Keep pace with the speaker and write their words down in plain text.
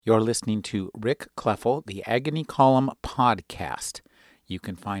You're listening to Rick Kleffel, the Agony Column podcast. You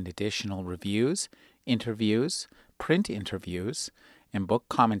can find additional reviews, interviews, print interviews, and book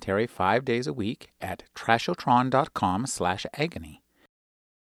commentary 5 days a week at trashotron.com/agony.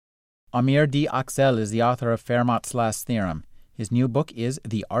 Amir D. Axel is the author of Fermat's Last Theorem. His new book is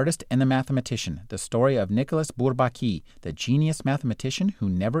The Artist and the Mathematician, the story of Nicolas Bourbaki, the genius mathematician who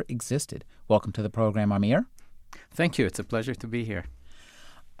never existed. Welcome to the program, Amir. Thank you. It's a pleasure to be here.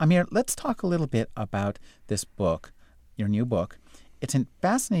 Amir, let's talk a little bit about this book, your new book. It's a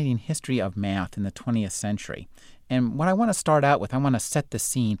fascinating history of math in the 20th century. And what I want to start out with, I want to set the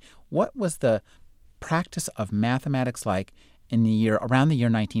scene. What was the practice of mathematics like around the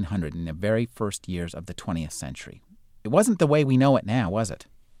year 1900, in the very first years of the 20th century? It wasn't the way we know it now, was it?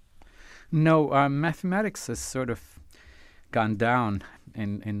 No, mathematics has sort of gone down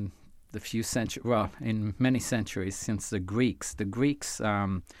in the few centuries, in many centuries since the Greeks. The Greeks,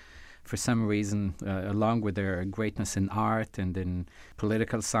 for some reason, along with their greatness in art and in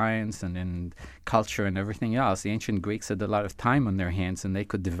political science and in culture and everything else, the ancient Greeks had a lot of time on their hands and they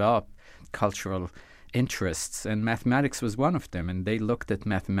could develop cultural interests, and mathematics was one of them. And they looked at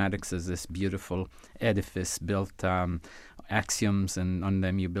mathematics as this beautiful edifice built axioms, and on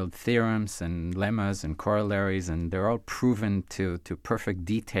them you build theorems and lemmas and corollaries, and they're all proven to perfect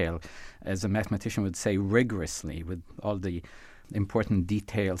detail, as a mathematician would say, rigorously, with all the important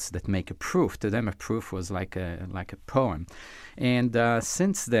details that make a proof. To them, a proof was like a poem. And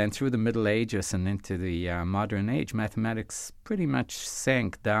since then, through the Middle Ages and into the modern age, mathematics pretty much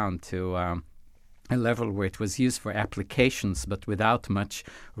sank down to a level where it was used for applications, but without much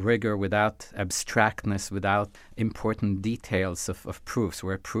rigor, without abstractness, without important details of proofs,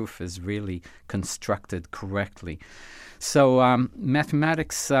 where proof is really constructed correctly. So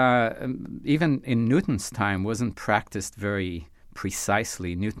mathematics, even in Newton's time, wasn't practiced very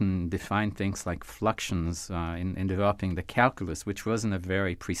precisely. Newton defined things like fluxions in developing the calculus, which wasn't a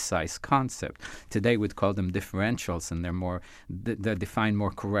very precise concept. Today we'd call them differentials, and they're defined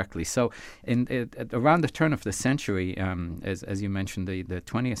more correctly. So around the turn of the century, as you mentioned, the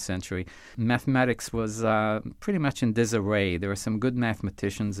 20th century, mathematics was pretty much in disarray. There were some good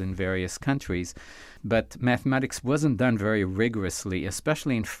mathematicians in various countries, but mathematics wasn't done very rigorously,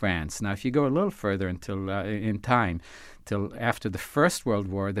 especially in France. Now, if you go a little further till after the First World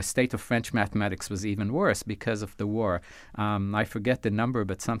War, the state of French mathematics was even worse because of the war. I forget the number,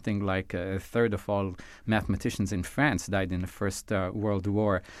 but something like a third of all mathematicians in France died in the First World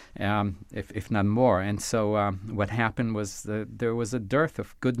War, if not more. And so what happened was there was a dearth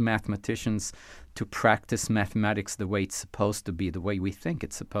of good mathematicians to practice mathematics the way it's supposed to be, the way we think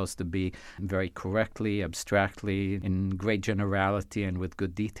it's supposed to be, very correctly, abstractly, in great generality, and with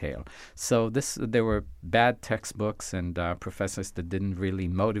good detail. So there were bad textbooks and professors that didn't really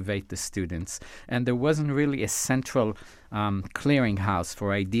motivate the students, and there wasn't really a central clearinghouse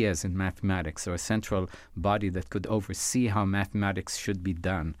for ideas in mathematics, or a central body that could oversee how mathematics should be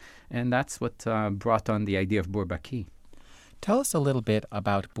done. And that's what brought on the idea of Bourbaki. Tell us a little bit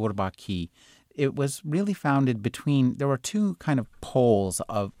about Bourbaki. It was really founded there were two kind of poles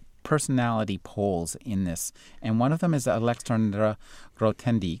of personality poles in this, and one of them is Alexandre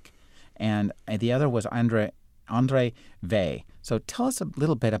Grothendieck, and the other was André Weil. So tell us a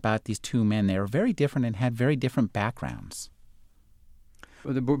little bit about these two men. They were very different and had very different backgrounds.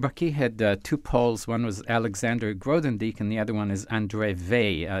 Well, the Bourbaki had two poles. One was Alexander Grothendieck, and the other one is André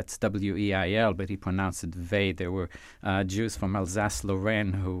Weil. It's Weil, but he pronounced it Weil. There were Jews from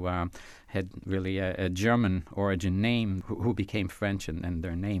Alsace-Lorraine who had really a German origin name who became French and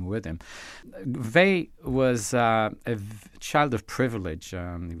their name with him. Weil was a child of privilege.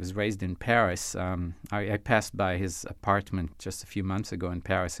 He was raised in Paris. I passed by his apartment just a few months ago in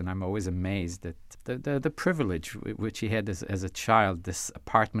Paris, and I'm always amazed at the privilege which he had as a child. This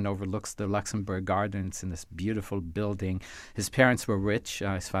apartment overlooks the Luxembourg Gardens in this beautiful building. His parents were rich.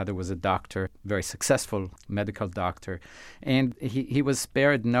 His father was a doctor, very successful medical doctor, and he was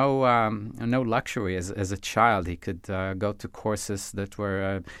spared no luxury as a child. He could go to courses that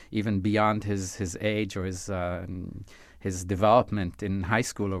were even beyond his age or his development in high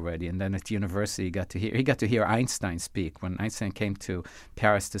school already, and then at university he got to hear Einstein speak. When Einstein came to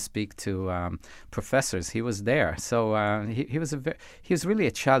Paris to speak to professors, he was there. So he was really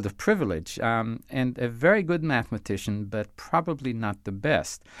a child of privilege, and a very good mathematician, but probably not the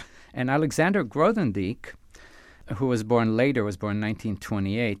best. And Alexander Grothendieck, who was born later, was born in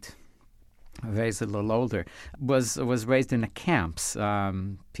 1928. Hervé's a little older, was raised in the camps.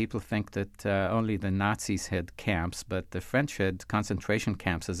 People think that only the Nazis had camps, but the French had concentration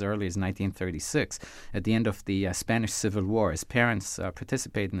camps as early as 1936, at the end of the Spanish Civil War. His parents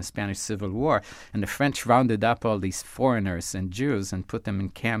participated in the Spanish Civil War, and the French rounded up all these foreigners and Jews and put them in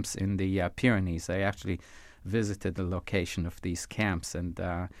camps in the Pyrenees. I actually visited the location of these camps, and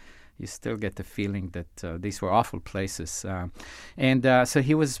you still get the feeling that these were awful places. So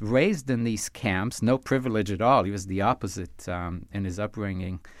he was raised in these camps, no privilege at all. He was the opposite in his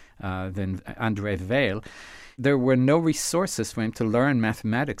upbringing than André Weil. There were no resources for him to learn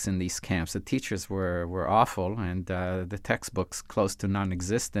mathematics in these camps. The teachers were awful, and the textbooks close to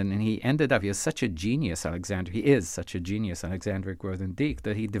non-existent. And he was such a genius, Alexander. He is such a genius, Alexander Grothendieck,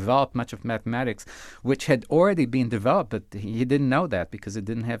 that he developed much of mathematics, which had already been developed, but he didn't know that because he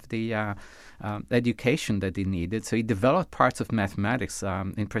didn't have the education that he needed. So he developed parts of mathematics,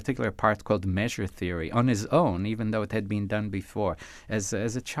 in particular a part called measure theory, on his own, even though it had been done before, as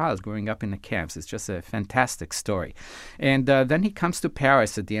a child growing up in the camps. It's just a fantastic story. And then he comes to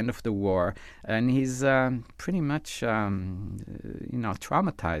Paris at the end of the war, and he's pretty much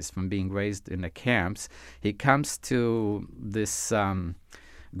traumatized from being raised in the camps. He comes to this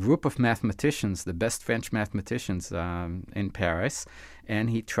group of mathematicians, the best French mathematicians in Paris, and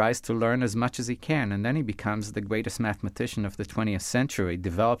he tries to learn as much as he can. And then he becomes the greatest mathematician of the 20th century,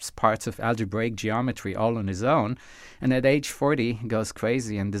 develops parts of algebraic geometry all on his own, and at age 40 goes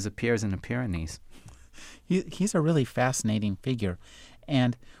crazy and disappears in the Pyrenees. He's a really fascinating figure.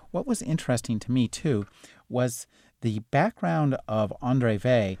 And what was interesting to me, too, was the background of André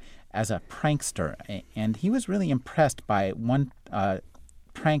Weil as a prankster. And he was really impressed by one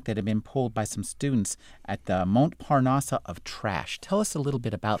prank that had been pulled by some students at the Montparnasse of Trash. Tell us a little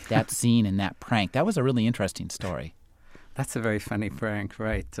bit about that scene and that prank. That was a really interesting story. That's a very funny prank,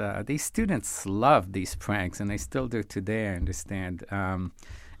 right? These students loved these pranks, and they still do today, I understand,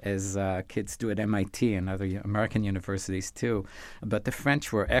 as kids do at MIT and other American universities too. But the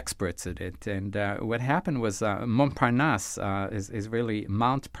French were experts at it. And what happened was Montparnasse is really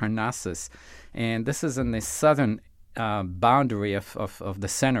Mount Parnassus. And this is in the southern boundary of the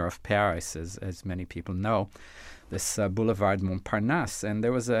center of Paris, as many people know, this Boulevard Montparnasse. And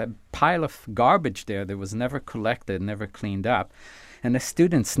there was a pile of garbage there that was never collected, never cleaned up. And the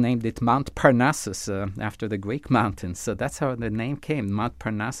students named it Mount Parnassus after the Greek mountains. So that's how the name came, Mount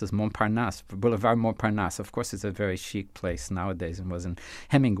Parnassus, Montparnasse, Boulevard Montparnasse. Of course, it's a very chic place nowadays, and was in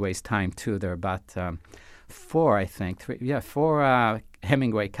Hemingway's time, too. There are about four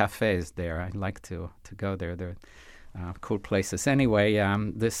Hemingway cafes there. I'd like to go there. They're cool places. Anyway,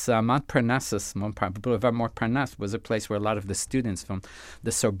 this Mount Parnassus, Boulevard Montparnasse, was a place where a lot of the students from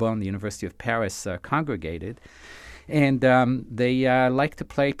the Sorbonne, the University of Paris, congregated. And they like to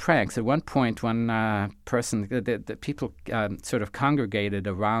play pranks. At one point, one person, the people sort of congregated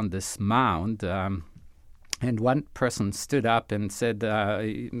around this mound, and one person stood up and said,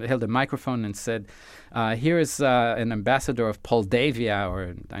 held a microphone and said, here is an ambassador of Moldavia,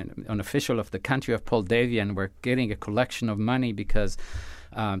 or an official of the country of Moldavia, and we're getting a collection of money because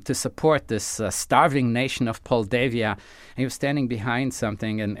to support this starving nation of Moldavia. He was standing behind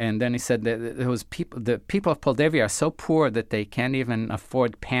something, and then he said that the people of Moldavia are so poor that they can't even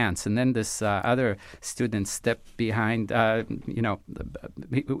afford pants. And then this other student stepped behind,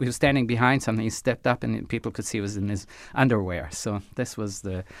 he was standing behind something. He stepped up, and people could see he was in his underwear. So this was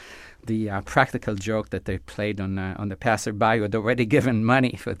the practical joke that they played on the passerby who had already given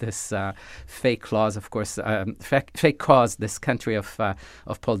money for this fake cause. Of course, fake cause. This country of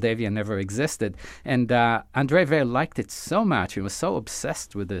Moldavia never existed, and André Weil liked it so much. He was so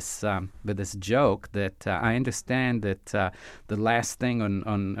obsessed with this joke that I understand that the last thing on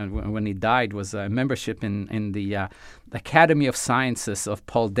when he died was a membership in the Academy of Sciences of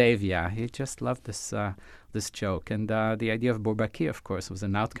Moldavia. He just loved this joke. And the idea of Bourbaki, of course, was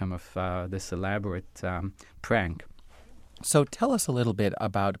an outcome of this elaborate prank. So tell us a little bit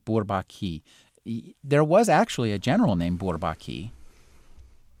about Bourbaki. There was actually a general named Bourbaki.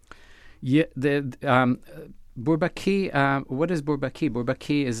 Yeah, Bourbaki, what is Bourbaki?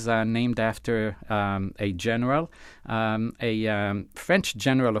 Bourbaki is named after a general, a French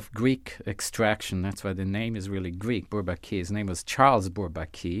general of Greek extraction. That's why the name is really Greek, Bourbaki. His name was Charles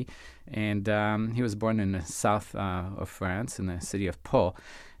Bourbaki, and he was born in the south of France, in the city of Pau.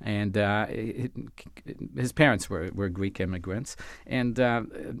 And his parents were Greek immigrants. And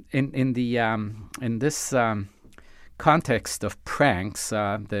in this context of pranks,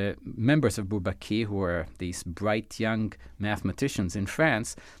 the members of Bourbaki, who were these bright young mathematicians in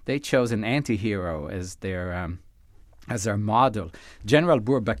France, they chose an anti-hero as their as our model. General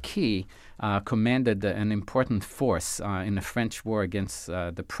Bourbaki commanded an important force in the French war against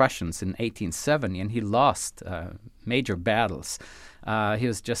the Prussians in 1870, and he lost major battles. He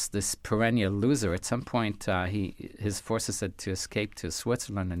was just this perennial loser. At some point, his forces had to escape to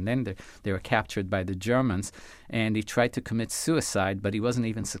Switzerland, and then they were captured by the Germans. And he tried to commit suicide, but he wasn't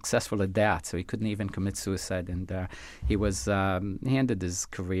even successful at that, so he couldn't even commit suicide. And he ended his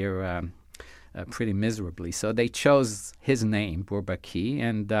career pretty miserably. So they chose his name, Bourbaki,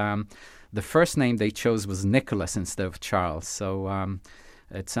 and the first name they chose was Nicholas instead of Charles. So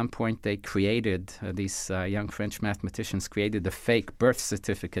at some point they created, these young French mathematicians created a fake birth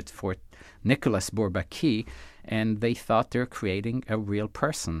certificate for Nicholas Bourbaki, and they thought they were creating a real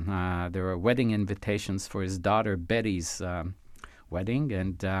person. There were wedding invitations for his daughter Betty's wedding,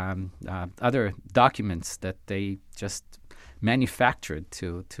 and other documents that they just manufactured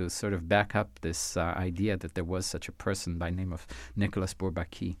to sort of back up this idea that there was such a person by name of Nicholas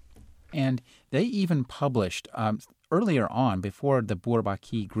Bourbaki. And they even published, earlier on, before the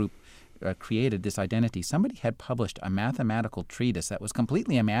Bourbaki group created this identity, somebody had published a mathematical treatise that was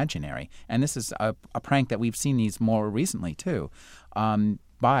completely imaginary. And this is a prank that we've seen these more recently, too,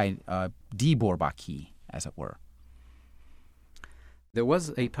 by de Bourbaki, as it were. There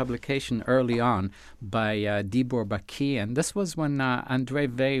was a publication early on by de Bourbaki, and this was when André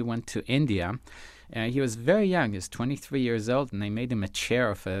Weil went to India. He was very young. He was 23 years old, and they made him a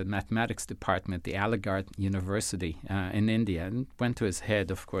chair of a mathematics department at the Aligarh University in India. And went to his head.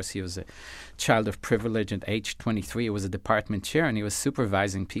 Of course, he was a child of privilege. At age 23, he was a department chair, and he was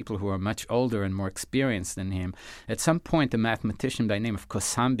supervising people who were much older and more experienced than him. At some point, a mathematician by the name of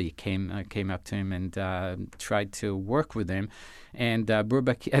Kosambi came up to him and tried to work with him. And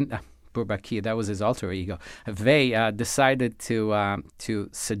Bourbaki, that was his alter ego. Weil decided to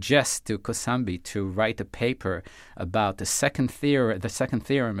suggest to Kosambi to write a paper about the second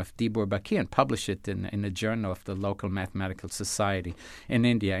theorem of de Bourbaki and publish it in a journal of the local mathematical society in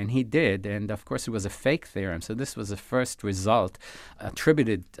India. And he did, and of course it was a fake theorem. So this was the first result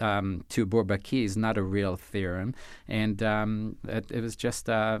attributed to Bourbaki is not a real theorem. And it was just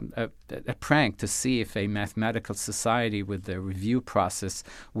a prank to see if a mathematical society with the review process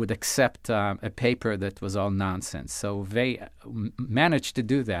would accept a paper that was all nonsense. So they managed to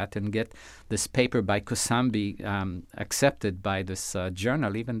do that and get this paper by Kosambi accepted by this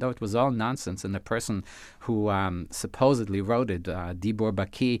journal, even though it was all nonsense. And the person who supposedly wrote it, de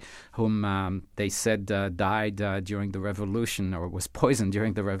Bourbaki, whom they said died during the revolution or was poisoned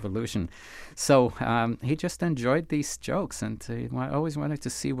during the revolution. So he just enjoyed these jokes, and he always wanted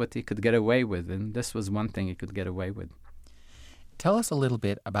to see what he could get away with, and this was one thing he could get away with. Tell us a little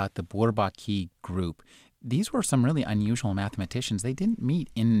bit about the Bourbaki group. These were some really unusual mathematicians. They didn't meet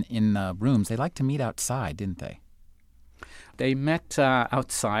in rooms. They liked to meet outside, didn't they? They met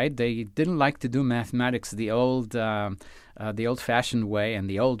outside. They didn't like to do mathematics the old-fashioned way and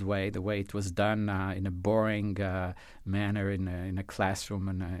the old way, the way it was done in a boring manner in a classroom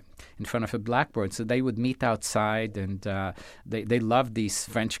and in front of a blackboard. So they would meet outside, and they loved these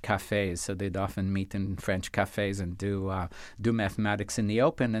French cafes. So they'd often meet in French cafes and do mathematics in the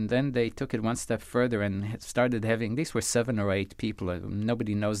open. And then they took it one step further and started having, these were 7 or 8 people.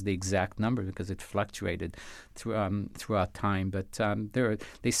 Nobody knows the exact number because it fluctuated throughout time. But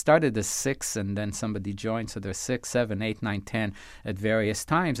they started as 6, and then somebody joined. So there's 6, 7, 8, 9, 10 at various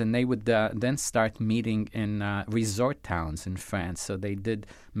times. And they would then start meeting in resort towns in France. So they did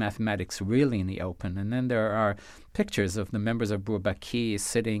mathematics really in the open. And then there are pictures of the members of Bourbaki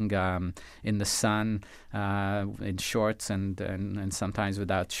sitting in the sun in shorts and sometimes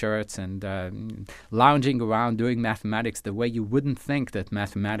without shirts and lounging around doing mathematics the way you wouldn't think that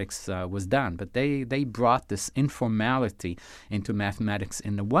mathematics was done. But they brought this informality into mathematics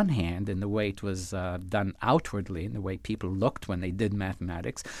in the one hand, in the way it was done outwardly, in the way people looked when they did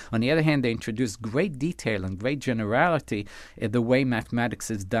mathematics. On the other hand, they introduced great detail and great generality in the way mathematics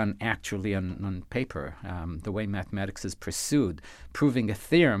is done actually on paper, the way mathematics is pursued. Proving a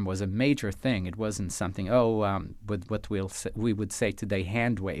theorem was a major thing. It wasn't something, with what we would say today,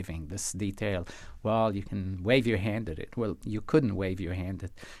 hand-waving, this detail. Well, you can wave your hand at it. Well, you couldn't wave your hand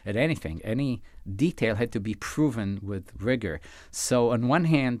at anything. Any detail had to be proven with rigor. So on one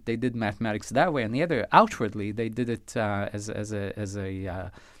hand, they did mathematics that way. On the other, outwardly, they did it as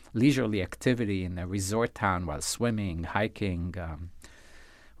a leisurely activity in a resort town while swimming, hiking,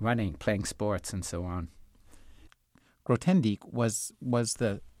 running, playing sports, and so on. Grothendieck was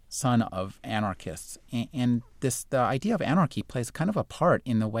the son of anarchists, and the idea of anarchy plays kind of a part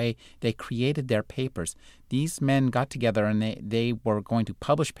in the way they created their papers. These men got together and they were going to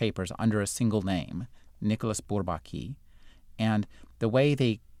publish papers under a single name. Nicolas Bourbaki, and the way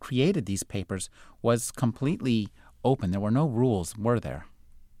they created these papers was completely open. There were no rules, were there?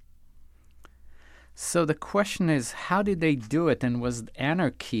 So the question is, how did they do it, and was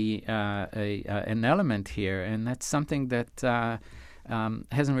anarchy an element here? And that's something that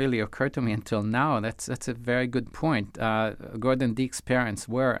hasn't really occurred to me until now. That's a very good point. Gordon Diek's parents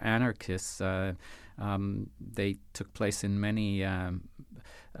were anarchists. They took place in many.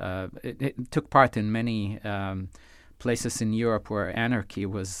 It took part in many places in Europe where anarchy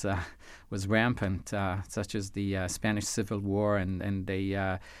was rampant, such as the Spanish Civil War, and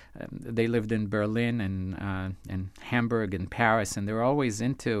they lived in Berlin and Hamburg and Paris, and they were always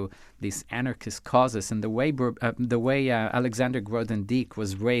into these anarchist causes. And the way Alexander Grothendieck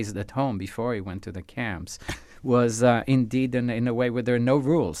was raised at home before he went to the camps was indeed in a way where there are no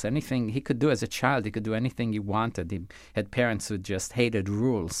rules. Anything he could do as a child, he could do anything he wanted. He had parents who just hated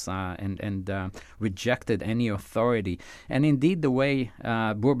rules and rejected any authority. And indeed, the way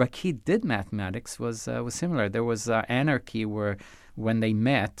Bourbaki did mathematics was similar. There was anarchy where, when they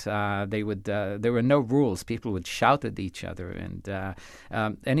met, there were no rules. People would shout at each other, and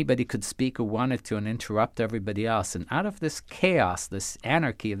anybody could speak who wanted to and interrupt everybody else. And out of this chaos, this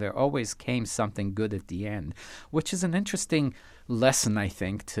anarchy, there always came something good at the end, which is an interesting lesson, I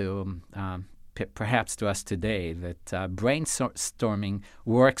think, to perhaps to us today, that brainstorming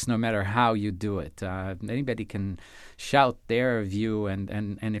works no matter how you do it. Anybody can shout their view,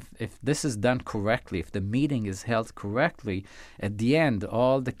 and if this is done correctly, if the meeting is held correctly, at the end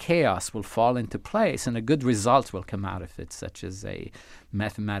all the chaos will fall into place and a good result will come out of it, such as a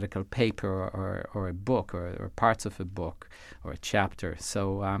mathematical paper or a book or parts of a book or a chapter.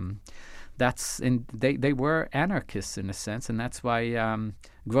 So they were anarchists in a sense, and that's why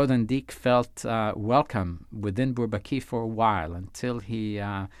Grothendieck felt welcome within Bourbaki for a while, until he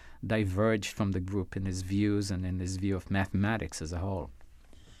diverged from the group in his views and in his view of mathematics as a whole.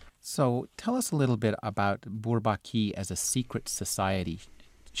 So tell us a little bit about Bourbaki as a secret society,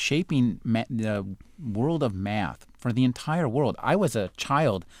 shaping the world of math for the entire world. I was a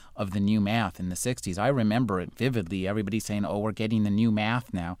child of the new math in the 60s. I remember it vividly, everybody saying, oh, we're getting the new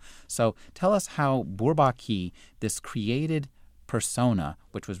math now. So tell us how Bourbaki, this created persona,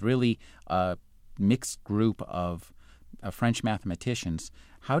 which was really a mixed group of French mathematicians,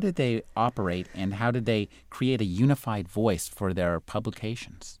 how did they operate and how did they create a unified voice for their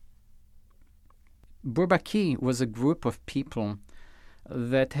publications? Bourbaki was a group of people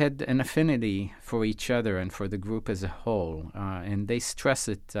that had an affinity for each other and for the group as a whole. And they stress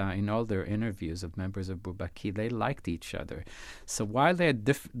it in all their interviews of members of Bourbaki. They liked each other. So while they had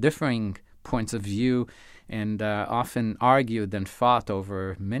differing points of view and often argued and fought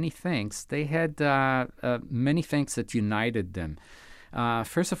over many things, they had many things that united them.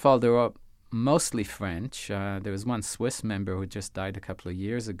 First of all, they were mostly French. There was one Swiss member who just died a couple of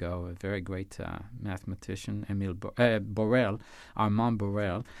years ago, a very great mathematician, Borel, Armand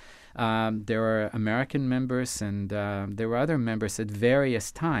Borel. There were American members, and there were other members at various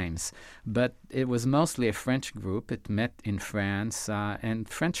times, but it was mostly a French group. It met in France, and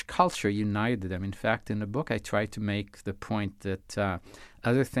French culture united them. In fact, in the book, I try to make the point that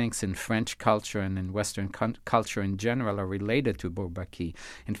other things in French culture and in Western culture in general are related to Bourbaki.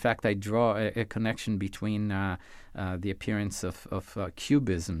 In fact, I draw a connection between the appearance of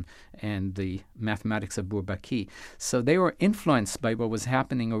Cubism and the mathematics of Bourbaki. So they were influenced by what was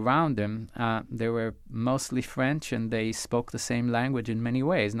happening around them. They were mostly French, and they spoke the same language in many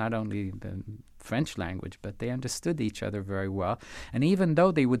ways, not only the French language, but they understood each other very well. And even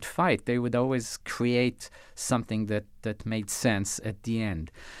though they would fight, they would always create something that made sense at the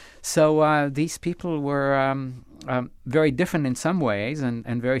end. So these people were very different in some ways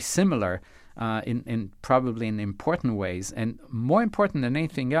and very similar in probably in important ways. And more important than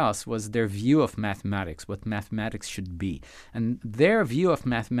anything else was their view of mathematics, what mathematics should be. And their view of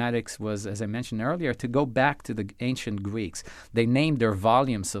mathematics was, as I mentioned earlier, to go back to the ancient Greeks. They named their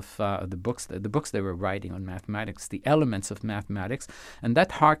volumes of the books they were writing on mathematics, the Elements of Mathematics, and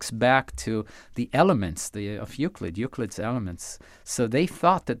that harks back to the elements of Euclid's Elements. So they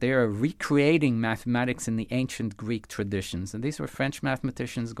thought that they were recreating mathematics in the ancient Greek traditions. And these were French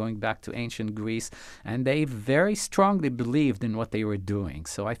mathematicians going back to ancient Greece, and they very strongly believed in what they were doing.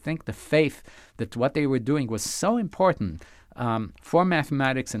 So I think the faith that what they were doing was so important for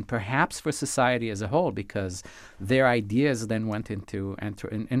mathematics and perhaps for society as a whole, because their ideas then went into and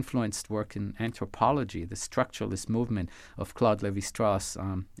influenced work in anthropology. The structuralist movement of Claude Lévi-Strauss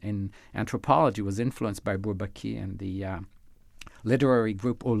in anthropology was influenced by Bourbaki, and the literary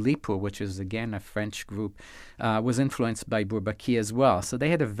group Oulipo, which is again a French group, was influenced by Bourbaki as well. So they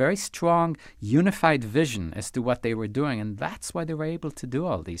had a very strong, unified vision as to what they were doing, and that's why they were able to do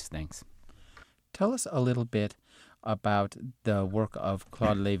all these things. Tell us a little bit about the work of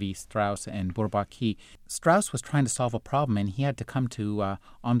Claude Lévi-Strauss and Bourbaki. Strauss was trying to solve a problem, and he had to come to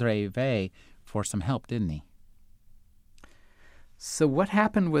André Weil for some help, didn't he? So what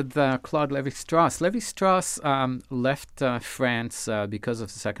happened with Claude Lévi-Strauss? Lévi-Strauss left France because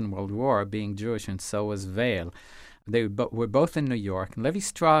of the Second World War, being Jewish, and so was Weil. They were both in New York. And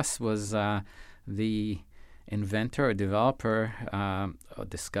Lévi-Strauss was the inventor, or developer, or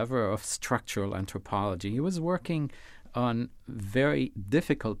discoverer of structural anthropology. He was working on very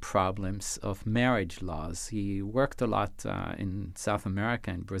difficult problems of marriage laws. He worked a lot in South America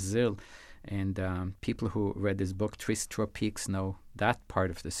and Brazil, and people who read his book, Tristes Tropiques, know that part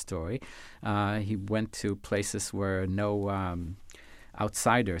of the story. He went to places where no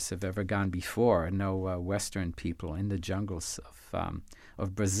outsiders have ever gone before, no Western people, in the jungles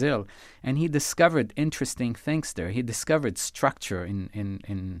of Brazil, and he discovered interesting things there. He discovered structure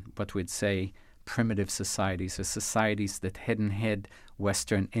in what we'd say primitive societies, or societies that hadn't had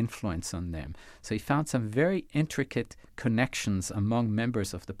Western influence on them. So he found some very intricate connections among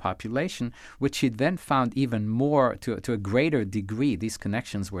members of the population, which he then found even more, to a greater degree. These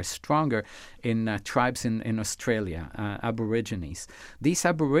connections were stronger in tribes in Australia, Aborigines. These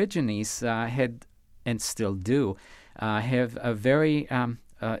Aborigines had, and still do, have a very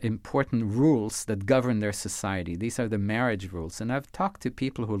important rules that govern their society. These are the marriage rules. And I've talked to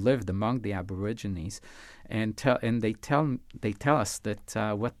people who lived among the Aborigines, and they tell us that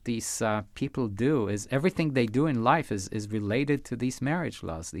what these people do is everything they do in life is related to these marriage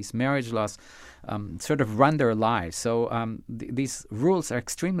laws. These marriage laws sort of run their lives. So these rules are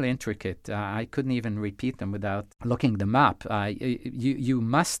extremely intricate. I couldn't even repeat them without looking them up. You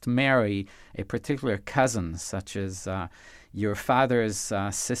must marry a particular cousin, such as your father's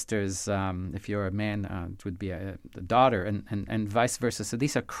sister's, if you're a man, it would be a daughter, and vice versa. So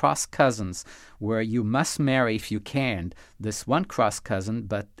these are cross cousins where you must marry, if you can, this one cross cousin,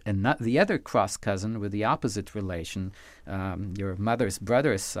 but not the other cross cousin with the opposite relation, your mother's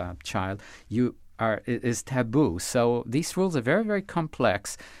brother's child, is taboo. So these rules are very, very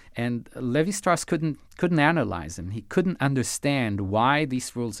complex, and Lévi-Strauss couldn't analyze them. He couldn't understand why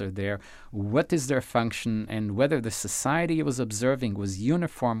these rules are there, what is their function, and whether the society he was observing was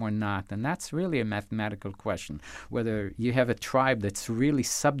uniform or not. And that's really a mathematical question, whether you have a tribe that's really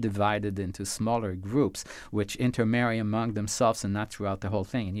subdivided into smaller groups which intermarry among themselves and not throughout the whole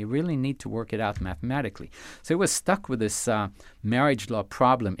thing. And you really need to work it out mathematically. So he was stuck with this marriage law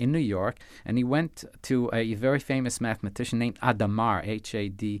problem in New York, and he went to a very famous mathematician named Hadamard,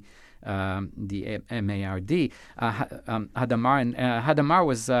 Hadamard. Hadamard, and Hadamard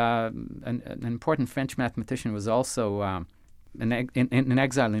was an important French mathematician, was also in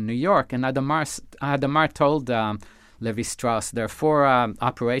exile in New York. And Hadamard told Lévi-Strauss, there are four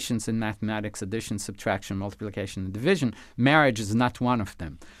operations in mathematics: addition, subtraction, multiplication, and division. Marriage is not one of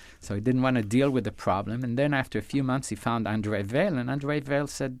them. So he didn't want to deal with the problem. And then after a few months, he found André Weil. And André Weil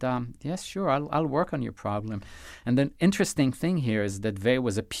said, yes, sure, I'll work on your problem. And the interesting thing here is that Weil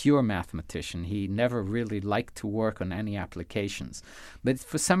was a pure mathematician. He never really liked to work on any applications. But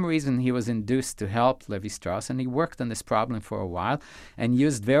for some reason, he was induced to help Lévi-Strauss. And he worked on this problem for a while and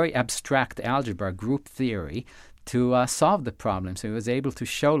used very abstract algebra, group theory, to solve the problem. So he was able to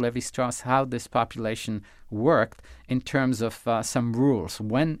show Lévi-Strauss how this population worked in terms of some rules.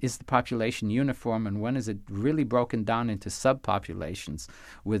 When is the population uniform, and when is it really broken down into subpopulations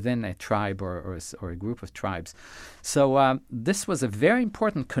within a tribe or a group of tribes? So this was a very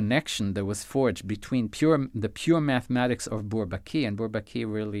important connection that was forged between the pure mathematics of Bourbaki, and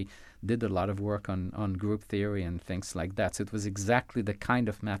Bourbaki really did a lot of work on group theory and things like that. So it was exactly the kind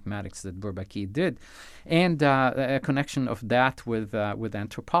of mathematics that Bourbaki did, and a connection of that with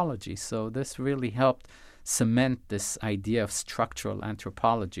anthropology. So this really helped cement this idea of structural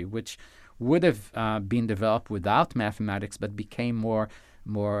anthropology, which would have been developed without mathematics, but became more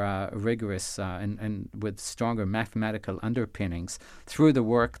rigorous and with stronger mathematical underpinnings through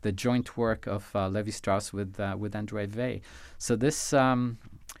the joint work of Lévi-Strauss with André Weil. So this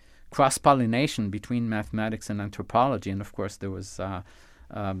cross-pollination between mathematics and anthropology, and of course there was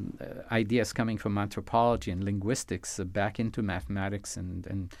ideas coming from anthropology and linguistics back into mathematics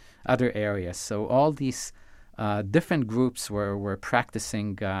and other areas. So all these different groups were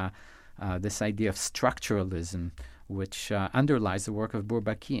practicing this idea of structuralism, which underlies the work of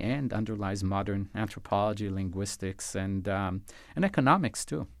Bourbaki and underlies modern anthropology, linguistics, and economics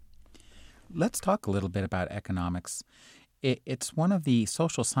too. Let's talk a little bit about economics. it's one of the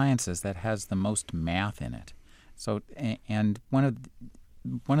social sciences that has the most math in it. So, and one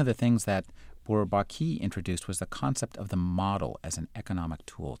of the things that Bourbaki introduced was the concept of the model as an economic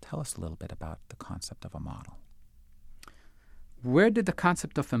tool. Tell us a little bit about the concept of a model. Where did the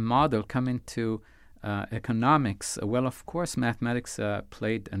concept of a model come into economics? Well, of course, mathematics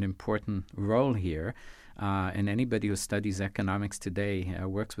played an important role here. And anybody who studies economics today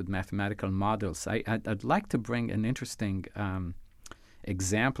works with mathematical models. I'd like to bring an interesting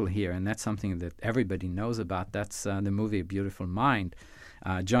example here, and that's something that everybody knows about. That's the movie A Beautiful Mind.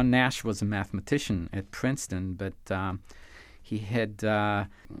 John Nash was a mathematician at Princeton, but he had the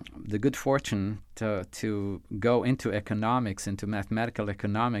good fortune to go into economics, into mathematical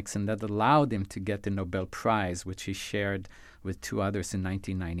economics, and that allowed him to get the Nobel Prize, which he shared with two others in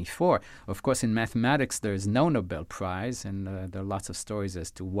 1994. Of course, in mathematics, there is no Nobel Prize, and there are lots of stories as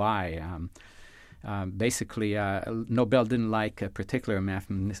to why. Basically, Nobel didn't like a particular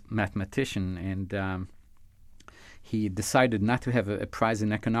mathematician, and he decided not to have a prize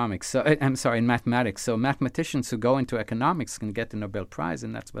in economics. So in mathematics. So mathematicians who go into economics can get the Nobel Prize,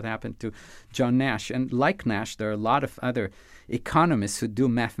 and that's what happened to John Nash. And like Nash, there are a lot of other economists who do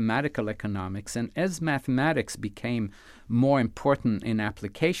mathematical economics. And as mathematics became more important in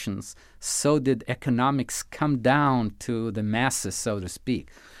applications, so did economics come down to the masses, so to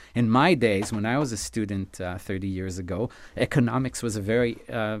speak. In my days, when I was a student 30 years ago, economics was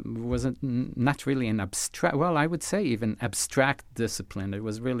not really an abstract, well, I would say even abstract discipline. It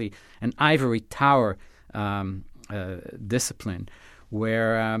was really an ivory tower discipline,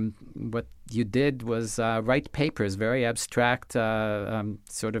 where what you did was write papers, very abstract,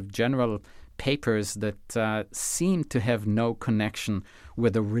 sort of general papers that seemed to have no connection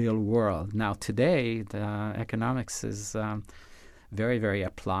with the real world. Now, today, economics is very, very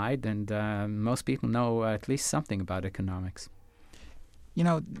applied, and most people know at least something about economics. You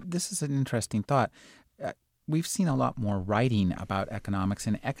know, this is an interesting thought. We've seen a lot more writing about economics,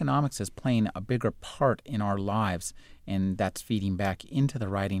 and economics is playing a bigger part in our lives, and that's feeding back into the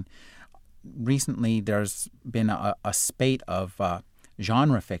writing. Recently, there's been a spate of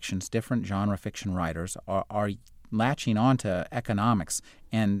genre fictions. Different genre fiction writers are latching onto economics,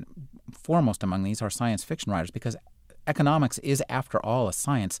 and foremost among these are science fiction writers, because economics is, after all, a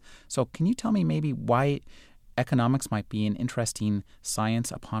science. So can you tell me maybe why economics might be an interesting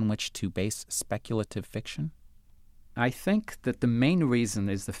science upon which to base speculative fiction? I think that the main reason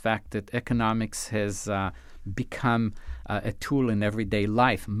is the fact that economics has become a tool in everyday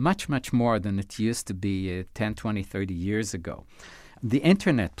life, much, much more than it used to be 10, 20, 30 years ago. The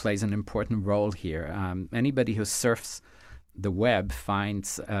internet plays an important role here. Anybody who surfs the web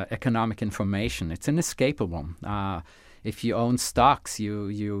finds economic information. It's inescapable. If you own stocks,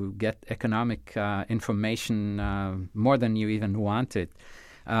 you get economic information more than you even wanted.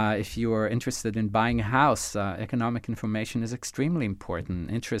 If you are interested in buying a house, economic information is extremely important.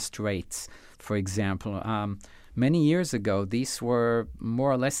 Interest rates, for example. Many years ago, these were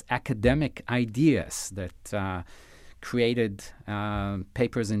more or less academic ideas that created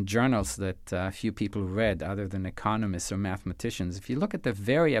papers in journals that few people read other than economists or mathematicians. If you look at the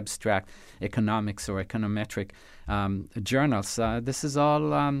very abstract economics or econometric journals, this is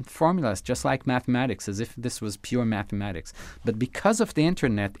all formulas, just like mathematics, as if this was pure mathematics. But because of the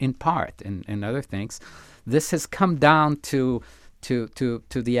internet, in part, and other things, this has come down to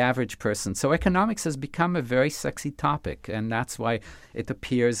the average person. So economics has become a very sexy topic, and that's why it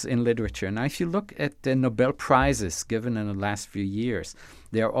appears in literature. Now, if you look at the Nobel Prizes given in the last few years,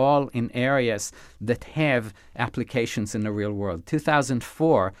 they're all in areas that have applications in the real world.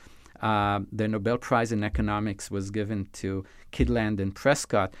 2004, the Nobel Prize in Economics was given to Kydland and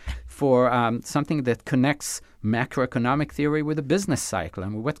Prescott for something that connects macroeconomic theory with a business cycle. I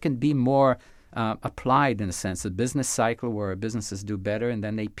mean, what can be more applied, in a sense, a business cycle where businesses do better and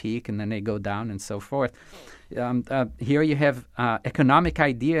then they peak and then they go down and so forth. Here you have economic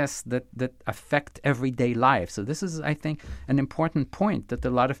ideas that affect everyday life. So this is, I think, an important point that a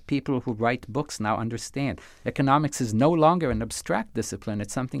lot of people who write books now understand. Economics is no longer an abstract discipline.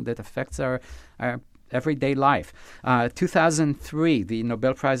 It's something that affects our everyday life. 2003, the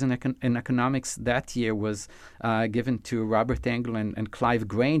Nobel Prize in Economics that year was given to Robert Engel and Clive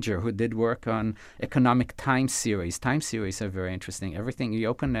Granger, who did work on economic time series. Time series are very interesting. Everything, you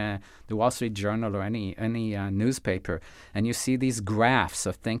open the Wall Street Journal or any newspaper, and you see these graphs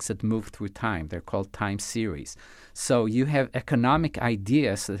of things that move through time. They're called time series. So you have economic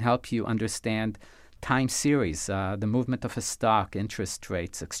ideas that help you understand time series, the movement of a stock, interest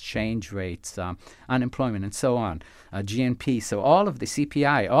rates, exchange rates, unemployment, and so on, GNP. So all of the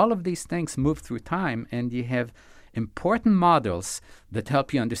CPI, all of these things move through time, and you have important models that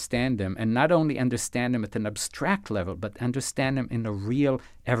help you understand them, and not only understand them at an abstract level, but understand them in a real,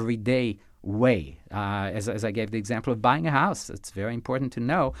 everyday way. As I gave the example of buying a house, it's very important to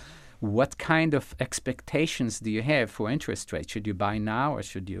know what kind of expectations do you have for interest rates. Should you buy now or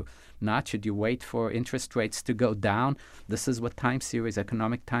should you not? Should you wait for interest rates to go down? This is what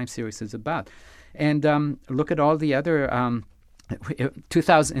economic time series is about. And look at all the other in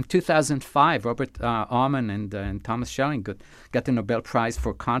 2005, Robert Aumann and Thomas Schelling got the Nobel Prize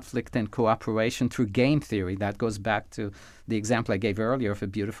for conflict and cooperation through game theory. That goes back to the example I gave earlier of A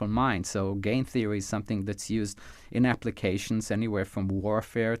Beautiful Mind. So game theory is something that's used in applications anywhere from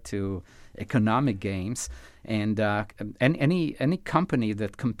warfare to economic games. And any company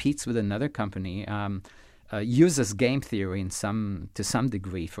that competes with another company uses game theory to some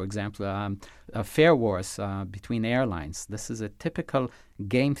degree. For example, fare wars between airlines. This is a typical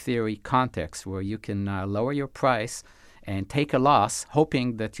game theory context where you can lower your price and take a loss,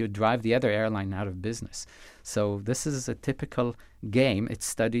 hoping that you drive the other airline out of business. So this is a typical game. It's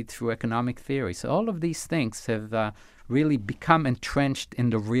studied through economic theory. So all of these things have really become entrenched in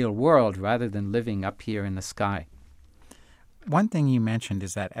the real world rather than living up here in the sky. One thing you mentioned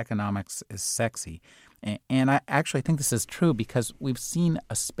is that economics is sexy. And I actually think this is true because we've seen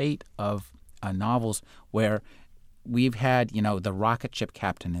a spate of novels where we've had, the rocket ship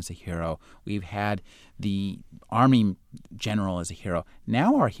captain as a hero. We've had the army general as a hero.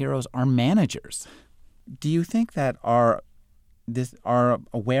 Now our heroes are managers. Do you think that our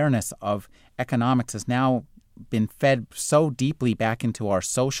awareness of economics has now been fed so deeply back into our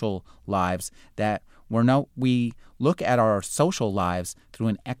social lives that we look at our social lives through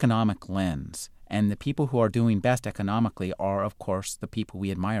an economic lens? And the people who are doing best economically are, of course, the people we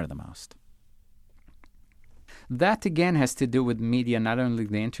admire the most. That, again, has to do with media, not only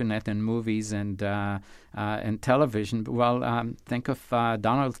the internet and movies and television. But, think of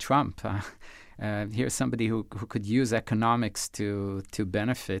Donald Trump. Here's somebody who could use economics to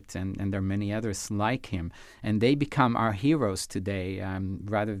benefit, and there are many others like him. And they become our heroes today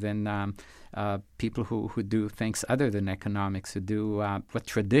rather than people who do things other than economics, who do what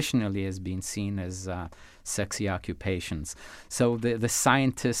traditionally has been seen as sexy occupations. So the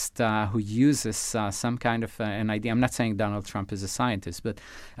scientist who uses some kind of an idea, I'm not saying Donald Trump is a scientist, but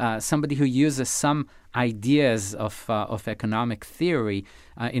somebody who uses some ideas of economic theory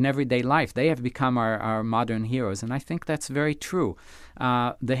in everyday life, they have become our modern heroes. And I think that's very true.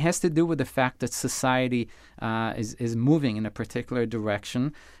 That has to do with the fact that society is moving in a particular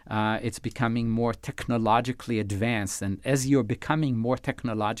direction. It's becoming more technologically advanced. And as you're becoming more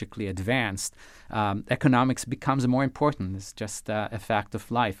technologically advanced, economics becomes more important. It's just a fact of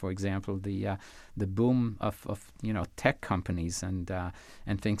life. For example, the boom of tech companies and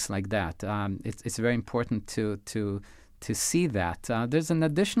things like that. It's very important to see that. There's an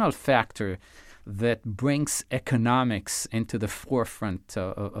additional factor that brings economics into the forefront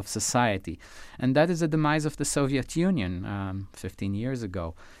of society, and that is the demise of the Soviet Union 15 years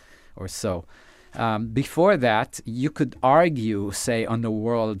ago or so. Before that, you could argue, say, on the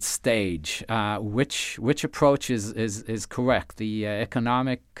world stage, which approach is correct: the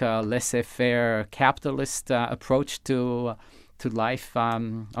economic laissez-faire capitalist approach to life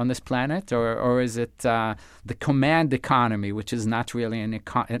on this planet, or is it the command economy, which is not really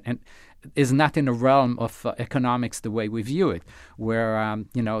is not in the realm of economics the way we view it, where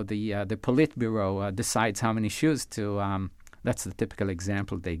the Politburo decides how many shoes to. That's the typical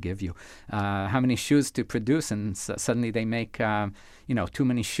example they give you. How many shoes to produce, and suddenly they make too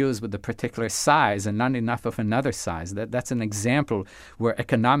many shoes with a particular size and not enough of another size. That's an example where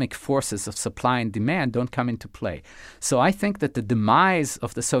economic forces of supply and demand don't come into play. So I think that the demise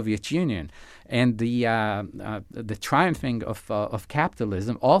of the Soviet Union and the triumphing of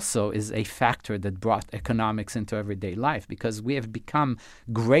capitalism also is a factor that brought economics into everyday life, because we have become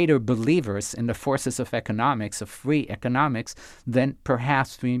greater believers in the forces of economics, of free economics, than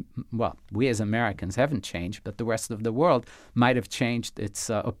perhaps we as Americans haven't changed, but the rest of the world might have changed its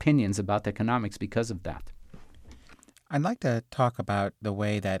opinions about economics because of that. I'd like to talk about the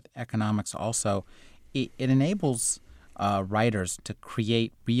way that economics also it enables writers to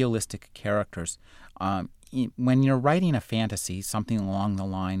create realistic characters. When you're writing a fantasy, something along the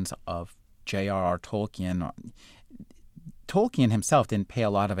lines of J.R.R. Tolkien, Tolkien himself didn't pay a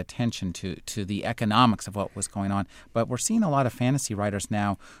lot of attention to the economics of what was going on, but we're seeing a lot of fantasy writers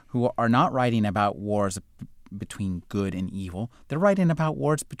now who are not writing about wars between good and evil. They're writing about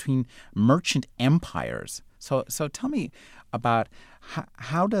wars between merchant empires. So tell me about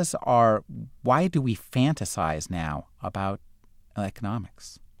why do we fantasize now about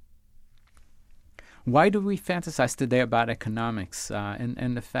economics? Why do we fantasize today about economics?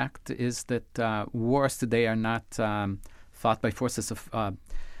 And the fact is that wars today are not fought by forces of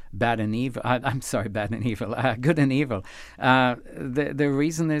bad and evil. I'm sorry, bad and evil, good and evil. The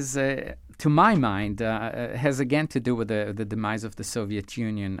reason is, to my mind, has again to do with the demise of the Soviet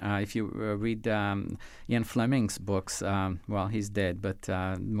Union. If you read Ian Fleming's books, well, he's dead, but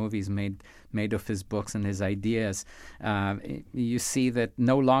movies made of his books and his ideas, you see that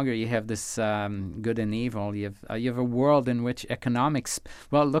no longer you have this good and evil. You have a world in which economics.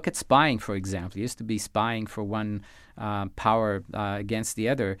 Well, look at spying, for example. It used to be spying for one power against the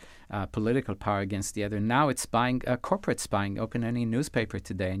other, political power against the other. Now it's spying, corporate spying. Open any newspaper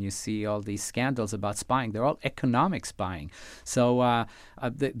today, and you see all these scandals about spying. They're all economic spying. So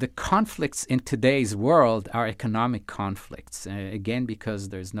the conflicts in today's world are economic conflicts. Again, because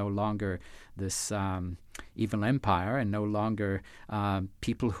there's no longer this evil empire, and no longer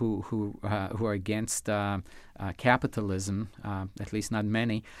people who are against capitalism, at least not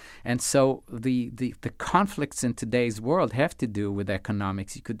many. And so the conflicts in today's world have to do with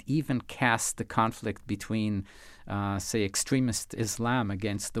economics. You could even cast the conflict between, say, extremist Islam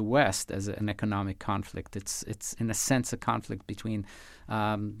against the West as an economic conflict. It's in a sense a conflict between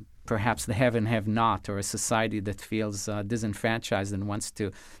perhaps the have and have not, or a society that feels disenfranchised and wants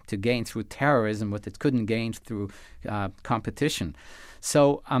to gain through terrorism what it couldn't gain through competition.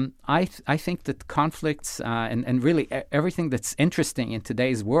 So I think that conflicts and really everything that's interesting in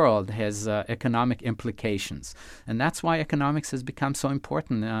today's world has economic implications. And that's why economics has become so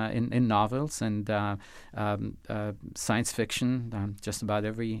important in novels and science fiction, just about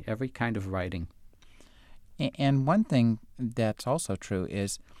every kind of writing. And one thing that's also true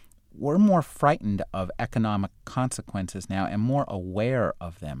is we're more frightened of economic consequences now and more aware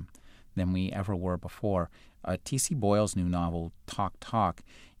of them than we ever were before. T.C. Boyle's new novel, Talk, Talk,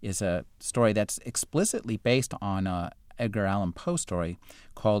 is a story that's explicitly based on an Edgar Allan Poe story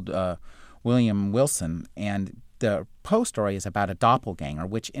called William Wilson. And the Poe story is about a doppelganger,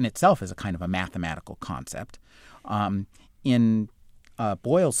 which in itself is a kind of a mathematical concept. In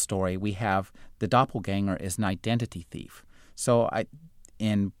Boyle's story, we have the doppelganger is an identity thief. So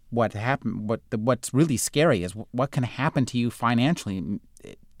what's really scary is what can happen to you financially.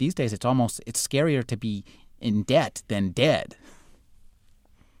 These days, it's scarier to be in debt than dead.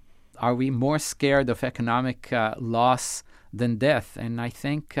 Are we more scared of economic loss than death? And I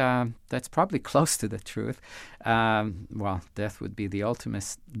think that's probably close to the truth. Well, death would be the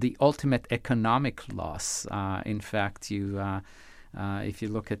ultimate economic loss. In fact, if you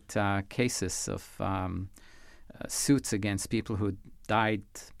look at cases of suits against people who died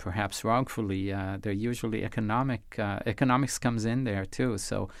perhaps wrongfully, they're usually economics comes in there too.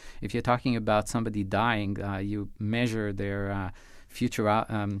 So if you're talking about somebody dying, you measure their future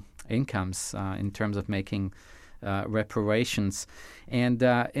incomes in terms of making reparations. And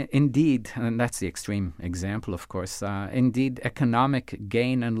indeed, and that's the extreme example, of course, indeed, economic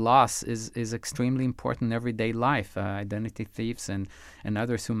gain and loss is extremely important in everyday life. Identity thieves and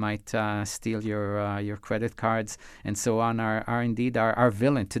others who might steal your credit cards and so on are indeed our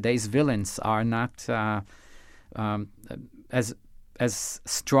villain. Today's villains are not as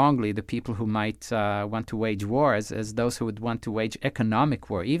strongly the people who might want to wage war as those who would want to wage economic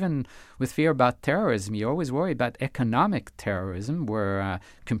war. Even with fear about terrorism, you always worry about economic terrorism, where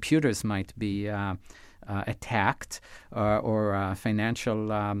computers might be attacked or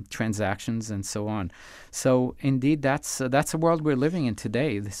financial transactions and so on. So indeed, that's a world we're living in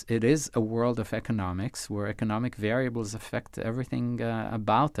today. It is a world of economics where economic variables affect everything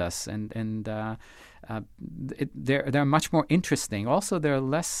about us, and they're much more interesting. Also, there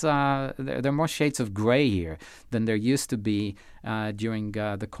are more shades of gray here than there used to be during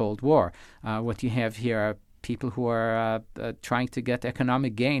the Cold War. What you have here are people who are trying to get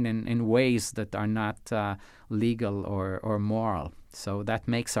economic gain in ways that are not legal or moral. So that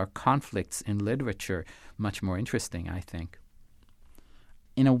makes our conflicts in literature much more interesting, I think.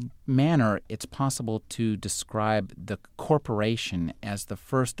 In a manner, it's possible to describe the corporation as the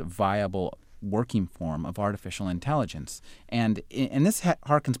first viable working form of artificial intelligence. And this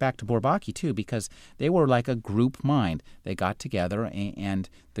harkens back to Bourbaki, too, because they were like a group mind. They got together, and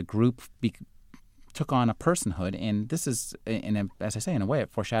the group took on a personhood. And this is, as I say, in a way, it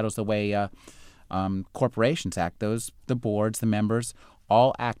foreshadows the way corporations act. The boards, the members,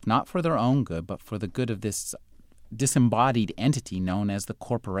 all act not for their own good, but for the good of this disembodied entity known as the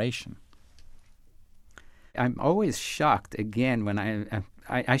corporation. I'm always shocked, again, when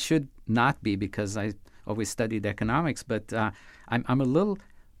I should not be, because I always studied economics, but I'm a little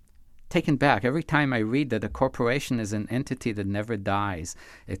taken back every time I read that a corporation is an entity that never dies.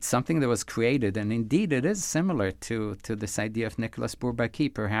 It's something that was created, and indeed it is similar to this idea of Nicolas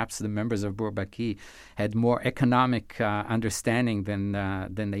Bourbaki. Perhaps the members of Bourbaki had more economic understanding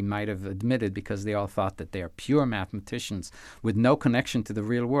than they might have admitted, because they all thought that they are pure mathematicians with no connection to the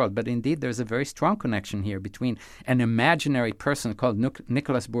real world. But indeed, there's a very strong connection here between an imaginary person called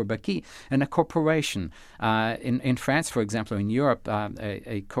Nicolas Bourbaki and a corporation. In France, for example, in Europe,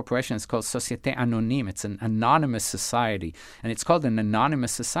 a corporation is called Société Anonyme. It's an anonymous society. And it's called an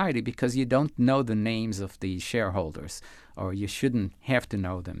anonymous society because you don't know the names of the shareholders, or you shouldn't have to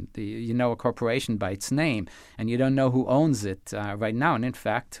know them. You know a corporation by its name, and you don't know who owns it right now. And in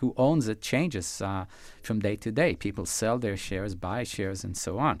fact, who owns it changes from day to day. People sell their shares, buy shares, and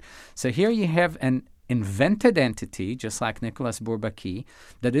so on. So here you have an invented entity, just like Nicolas Bourbaki,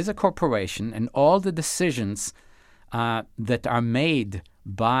 that is a corporation, and all the decisions that are made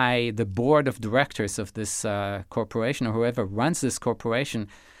by the board of directors of this corporation, or whoever runs this corporation,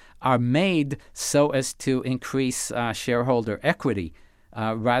 are made so as to increase shareholder equity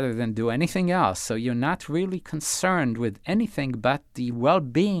rather than do anything else. So you're not really concerned with anything but the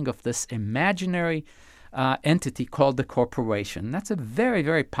well-being of this imaginary entity called the corporation. That's a very,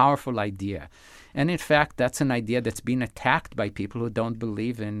 very powerful idea. And in fact, that's an idea that's been attacked by people who don't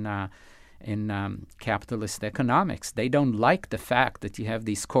believe in capitalist economics. They don't like the fact that you have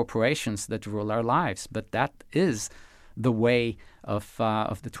these corporations that rule our lives, but that is the way of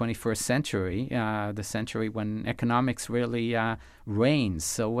the 21st century, the century when economics really reigns.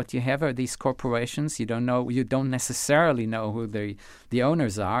 So what you have are these corporations. You don't necessarily know who the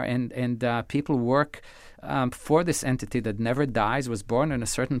owners are, and people work for this entity that never dies, was born at a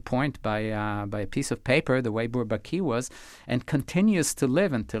certain point by a piece of paper, the way Bourbaki was, and continues to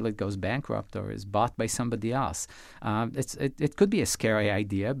live until it goes bankrupt or is bought by somebody else. It could be a scary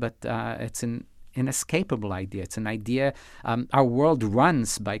idea, but it's an inescapable idea. It's an idea. Our world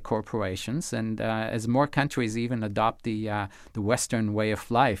runs by corporations, and as more countries even adopt the Western way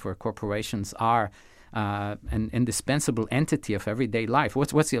of life, where corporations are an indispensable entity of everyday life.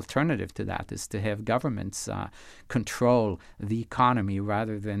 What's the alternative to that? Is to have governments control the economy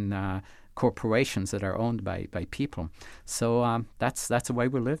rather than corporations that are owned by people. So that's the way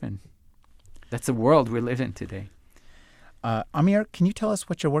we live in. That's the world we live in today. Amir, can you tell us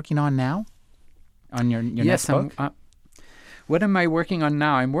what you're working on now? On your next book? What am I working on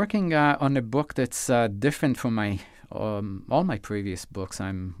now? I'm working on a book that's different from all my previous books.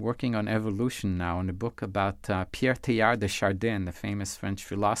 I'm working on evolution now, on a book about Pierre Teilhard de Chardin, the famous French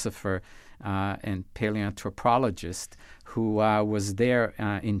philosopher and paleoanthropologist who was there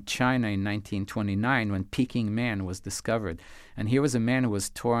in China in 1929 when Peking man was discovered. And he was a man who was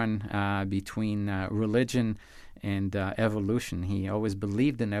torn between religion and evolution. He always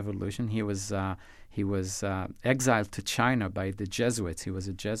believed in evolution. He was exiled to China by the Jesuits. He was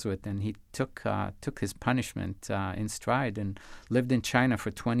a Jesuit, and he took his punishment in stride and lived in China for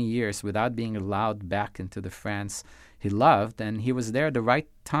 20 years without being allowed back into the France he loved. And he was there at the right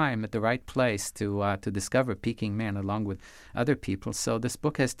time, at the right place to discover Peking man along with other people. So this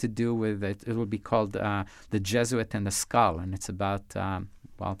book has to do with it. It will be called The Jesuit and the Skull, and it's about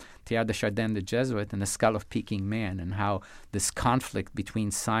Teilhard de Chardin, the Jesuit, and the skull of Peking man, and how this conflict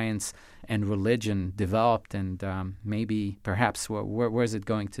between science and religion developed, and perhaps where is it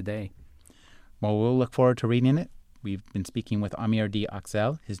going today? Well, we'll look forward to reading it. We've been speaking with Amir D.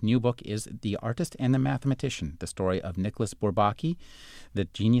 Oxel. His new book is The Artist and the Mathematician, the story of Nicolas Bourbaki, the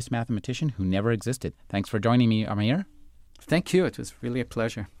genius mathematician who never existed. Thanks for joining me, Amir. Thank you. It was really a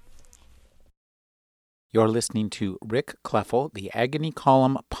pleasure. You're listening to Rick Kleffel, the Agony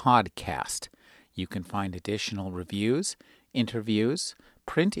Column podcast. You can find additional reviews, interviews,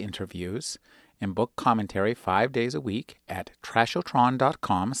 print interviews, and book commentary 5 days a week at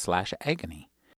trashotron.com/agony.